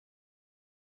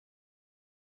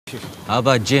How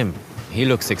about Jim? He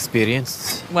looks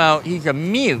experienced. Well, he's a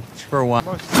mute, for one.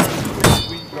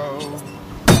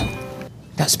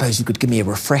 Don't suppose you could give me a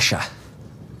refresher?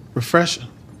 Refresher?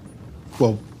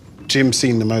 Well, Jim's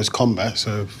seen the most combat,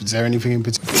 so is there anything in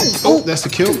particular? Oh, there's the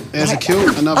kill. There's a kill.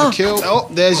 Another kill. Oh,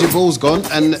 there's your balls gone.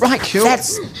 And right, kill.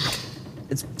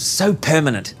 It's so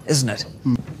permanent, isn't it?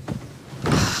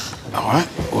 All right,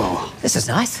 well... This is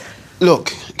nice.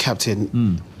 Look,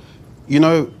 Captain, you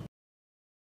know...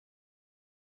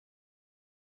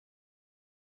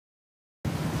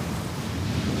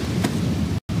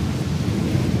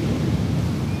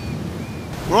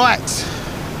 Right.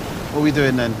 What are we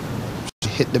doing then?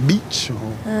 Hit the beach?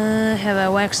 Or... have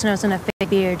a wax nose and a fake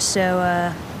beard, so,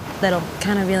 that'll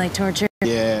kind of be like torture.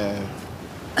 Yeah.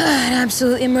 I'd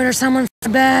absolutely murder someone for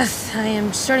Beth. I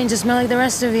am starting to smell like the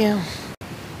rest of you.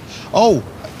 Oh,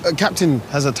 Captain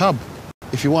has a tub.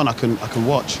 If you want, I can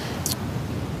watch.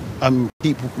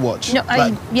 Keep watch. No, I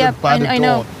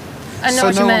know. I know so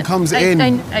what no you one meant. comes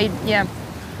in. Yeah.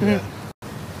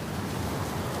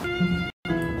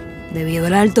 Debido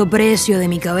al alto precio de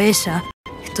mi cabeza,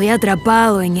 estoy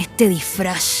atrapado en este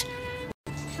disfraz.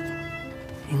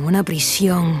 En una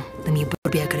prisión de mi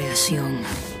propia creación.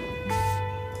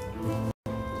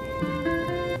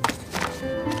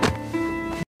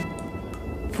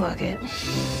 Fuck it.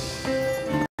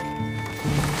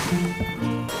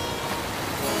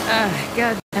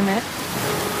 God damn it.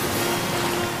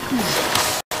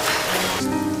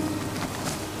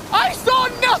 I saw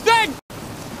nothing!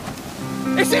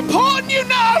 It's important you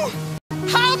know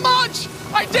how much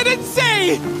I didn't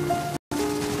see!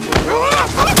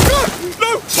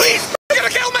 No, please! You're gonna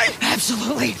kill me!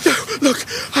 Absolutely. No, look,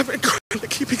 I've been incredible at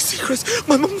keeping secrets.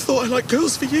 My mum thought I liked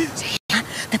girls for years. Yeah,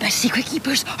 the best secret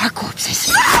keepers are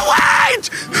corpses. No, wait!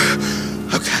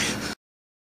 Okay.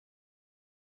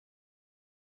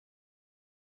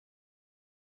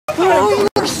 Oh,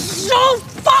 you're so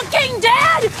fucking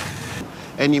dead!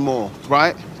 Any more,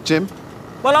 right, Jim?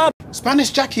 Well, Spanish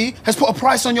Jackie has put a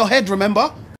price on your head,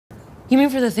 remember? You mean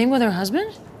for the thing with her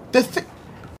husband?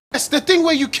 That's the thing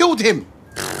where you killed him.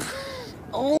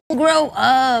 Oh, grow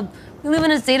up. We live in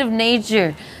a state of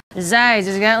nature. Besides,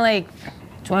 he's got like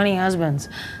 20 husbands.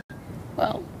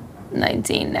 Well,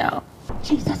 19 now.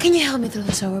 Jesus, can you help me through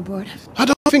this overboard? I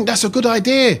don't think that's a good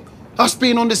idea. Us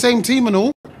being on the same team and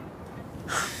all.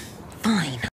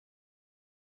 Fine.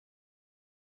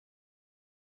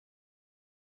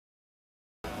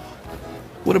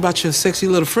 What about your sexy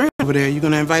little friend over there? You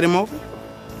gonna invite him over?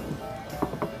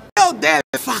 Oh, that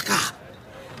fucker!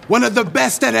 One of the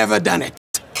best that ever done it.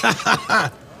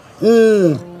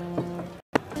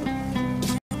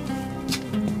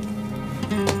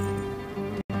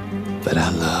 But I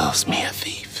loves me a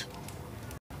thief.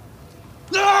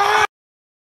 Got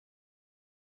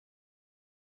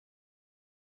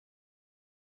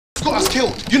us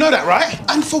killed. You know that, right?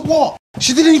 And for what?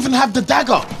 She didn't even have the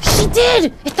dagger. She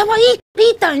did! Estaba ahí,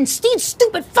 Rita, and Steve's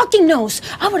stupid fucking nose.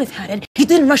 I would have had it. He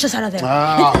didn't rush us out of there.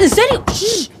 En serio.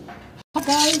 Shh. Hi,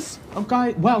 guys. Oh,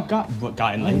 guy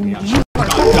and lady. You are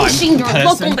pushing your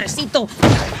book, hombrecito.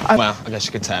 Well, I guess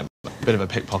you could say I'm a bit of a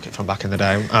pickpocket from back in the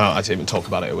day. I didn't even talk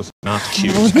about it. It was not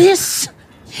cute. Oh, this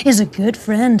is a good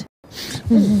friend.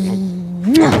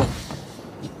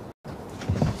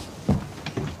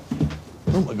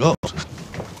 Oh my god.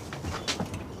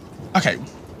 Okay,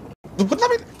 wouldn't that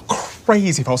be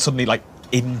crazy if I was suddenly, like,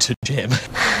 into Jim?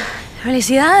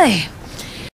 Felicidades.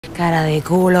 Cara de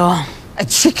culo. A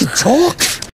chicken talk?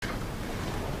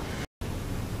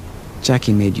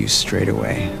 Jackie made you straight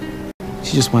away.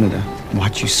 She just wanted to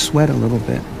watch you sweat a little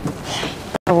bit.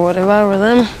 What if I were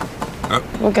them?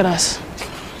 Look at us.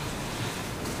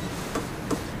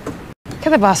 ¿Qué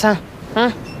te pasa?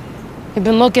 Huh? You've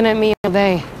been looking at me all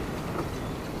day.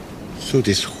 So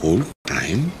this whole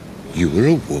time, you were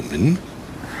a woman?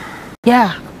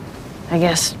 Yeah, I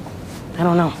guess. I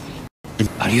don't know.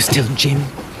 Are you still Jim?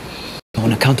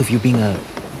 On account of you being a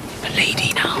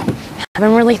lady now? I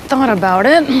haven't really thought about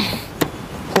it.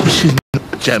 She's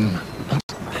not Jim.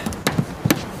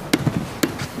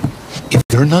 If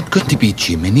you're not going to be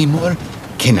Jim anymore,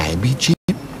 can I be Jim?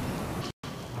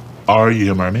 Are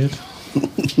you a mermaid?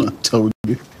 I told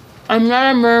you. I'm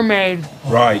not a mermaid.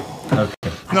 Right, okay.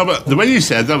 No, but the way you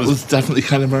said that was definitely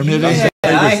kind of mermaid. Yeah,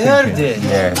 I heard it.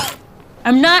 Yeah.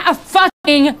 I'm not a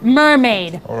fucking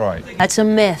mermaid. All right. That's a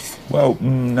myth. Well,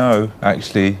 no,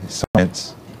 actually, it's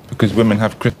science. Because women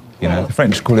have, you know, the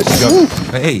French call it...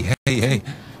 Hey.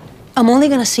 I'm only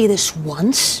gonna say this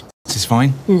once. This is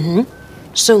fine? Mm-hmm.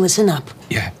 So listen up.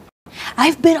 Yeah.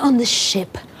 I've been on this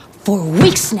ship for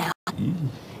weeks now,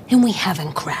 and we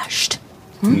haven't crashed.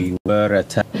 We were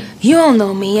attacked. You all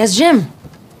know me as Jim.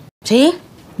 See?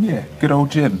 Yeah, good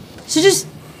old Jim. So just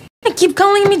keep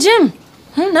calling me Jim.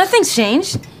 Nothing's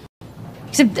changed.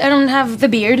 Except I don't have the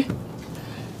beard.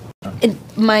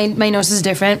 My nose is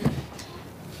different.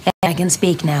 And I can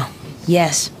speak now.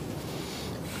 Yes.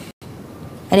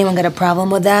 Anyone got a problem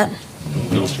with that?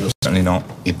 Certainly not.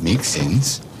 It makes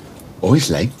sense. Always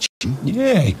liked Jim.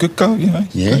 Yeah, good go, you know.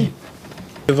 Yeah.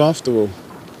 After all.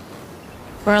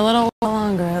 For a little while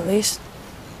longer, at least.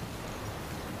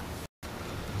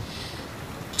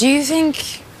 Do you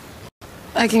think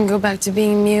I can go back to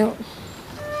being mute?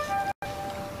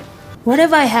 What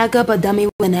if I hack up a dummy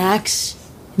with an axe?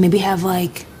 Maybe have,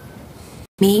 like,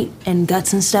 meat and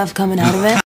guts and stuff coming out of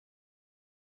it?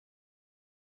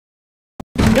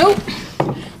 Nope.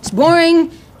 It's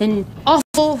boring and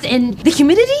awful. And the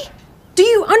humidity? Do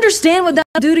you understand what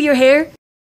that'll do to your hair?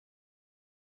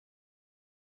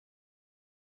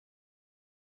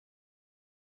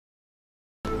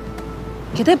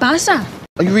 ¿Qué te pasa?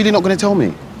 Are you really not going to tell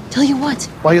me? Tell you what,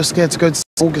 Why you're scared to go to St.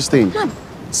 Augustine? I'm not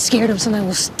scared of something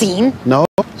with steam. No?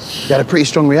 You had a pretty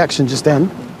strong reaction just then.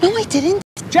 No, I didn't.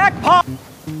 Jackpot!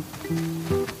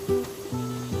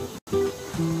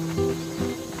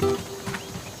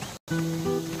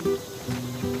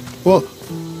 What?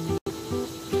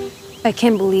 I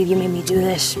can't believe you made me do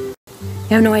this. You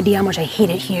have no idea how much I hate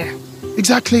it here.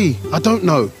 Exactly. I don't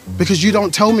know. Because you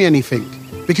don't tell me anything.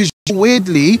 Because you're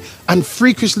weirdly and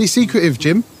freakishly secretive,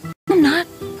 Jim. I'm not.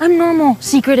 I'm normal,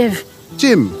 secretive.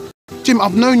 Jim,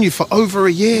 I've known you for over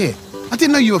a year. I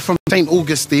didn't know you were from St.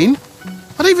 Augustine.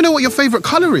 I don't even know what your favorite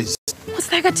color is. What's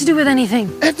that got to do with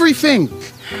anything? Everything.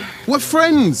 We're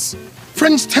friends.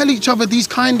 Friends tell each other these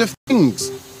kind of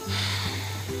things.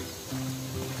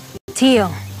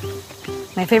 Teal.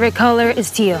 My favorite color is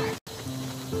teal.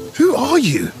 Who are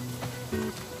you?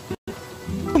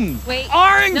 Wait.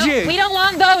 Oranges! No, we don't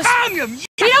want those. Onion!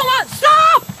 We don't want.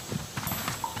 Stop!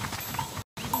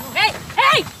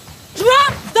 Hey!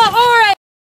 Drop the orange!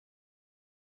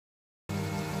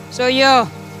 So yo.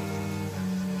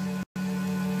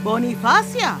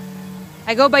 Bonifacia.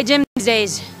 I go by Jim these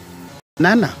days.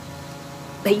 Nana.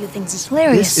 Bet you think this is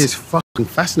hilarious. This is fucking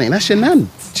fascinating. That's your nan.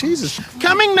 Jesus.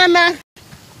 Coming, Nana.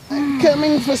 I'm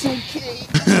coming for some cake.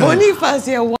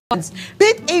 Bonifacia once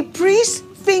bit a priest's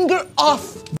finger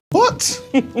off. What?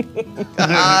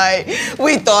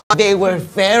 We thought they were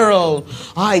feral.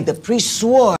 The priest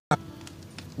swore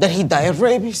that he died of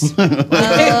rabies.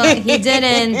 He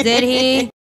didn't, did he?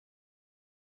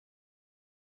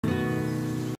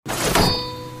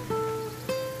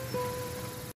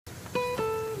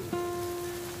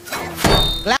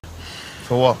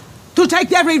 For what? To take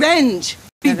their revenge.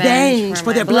 Revenge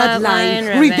for their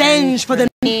bloodline. Revenge for the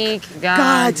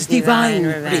God's divine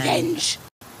revenge.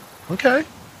 Okay.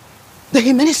 The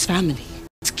Jimenez family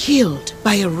was killed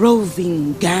by a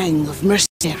roving gang of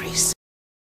mercenaries.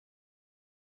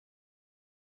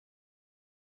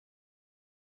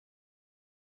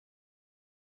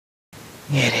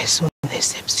 Eres una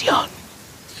decepción.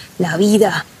 La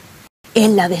vida es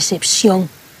la decepción.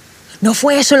 ¿No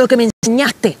fue eso lo que me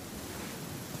enseñaste?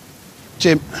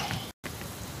 Jim.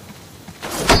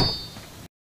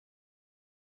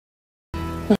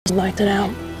 I just blacked it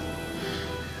out.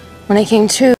 When I came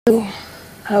to,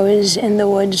 I was in the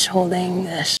woods holding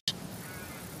this.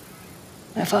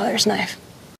 My father's knife.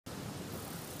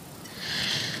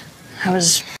 I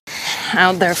was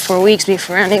out there for weeks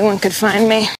before anyone could find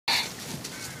me.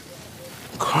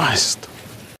 Christ.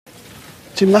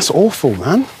 Jim, that's awful,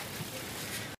 man.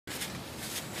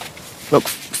 Look,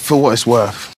 for what it's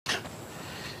worth,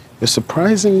 you're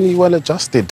surprisingly well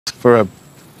adjusted for an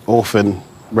orphan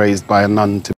raised by a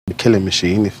nun to be a killing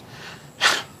machine.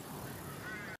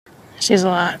 She's a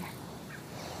lot.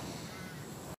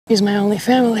 She's my only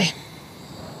family.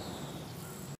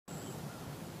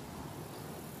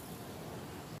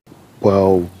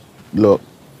 Well, look,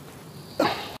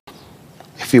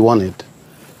 if you wanted,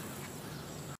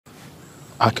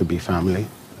 I could be family.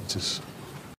 I just...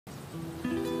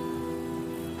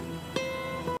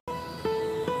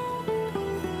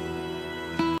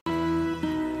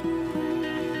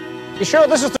 You sure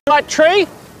this is the right tree?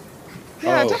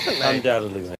 Yeah, definitely.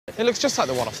 Undoubtedly, mate. It looks just like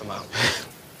the one off the map.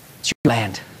 It's your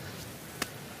land.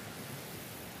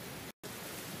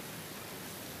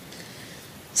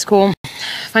 It's cool.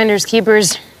 Finders,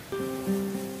 keepers.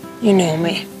 You know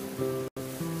me.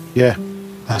 Yeah,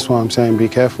 that's why I'm saying be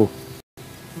careful.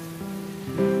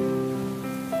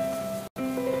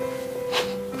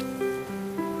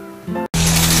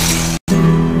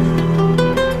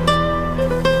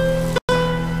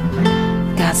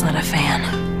 God's not a fan.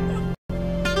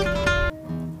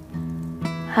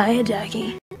 Hiya,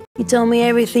 Jackie. You tell me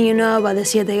everything you know about the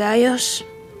Siete Gallos,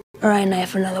 or I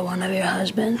knife another one of your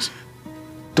husbands.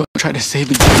 Don't try to save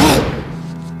me.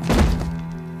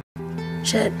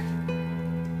 Shit.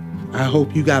 I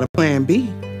hope you got a plan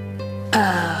B.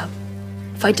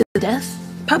 Fight to the death?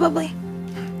 Probably.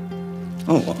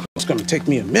 Oh, well, it's gonna take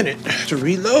me a minute to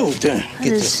reload. Get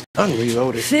this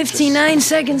unreloaded. 59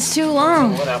 seconds too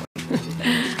long.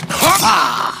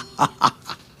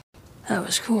 That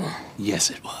was cool. Yes,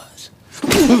 it was.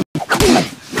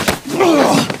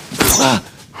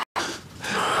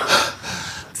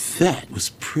 That was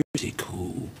pretty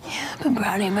cool. Yeah, I've been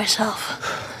proud of myself.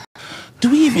 Do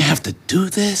we even have to do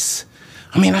this?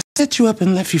 I mean, I set you up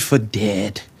and left you for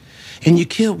dead, and you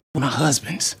killed one of my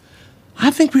husbands.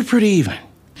 I think we're pretty even.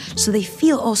 So they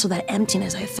feel also that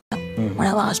emptiness I felt when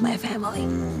I lost my family.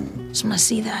 Just want to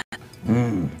see that.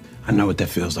 I know what that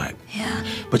feels like. Yeah.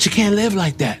 But you can't live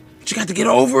like that. You got to get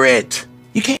over it.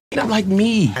 You can't end up like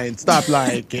me. And stop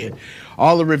like it.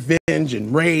 All the revenge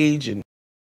and rage and...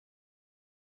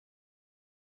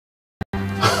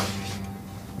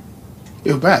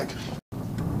 You're back.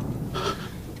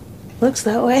 Looks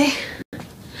that way.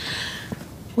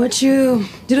 What you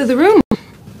do to the room?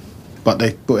 But they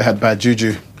thought it had bad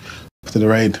juju after the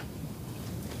raid.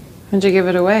 When'd you give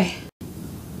it away?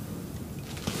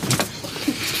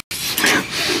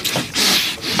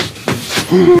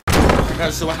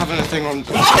 Okay, so we're having a thing on...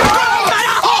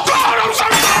 Oh, God, I'm so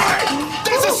sorry!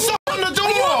 There's a sock on the door!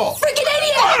 Are you a freaking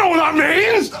idiot? I don't know what that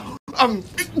means!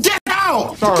 Get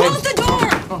out! Sorry. Close the door!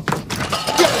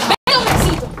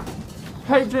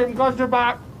 Hey, Jim, got your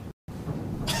back.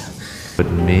 What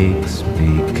makes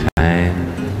me kind.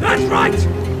 That's right!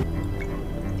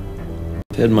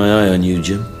 I've had my eye on you,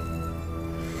 Jim.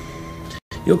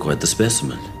 You're quite the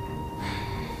specimen.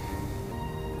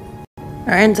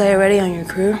 Aren't I already on your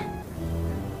crew?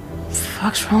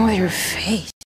 What's wrong with your face?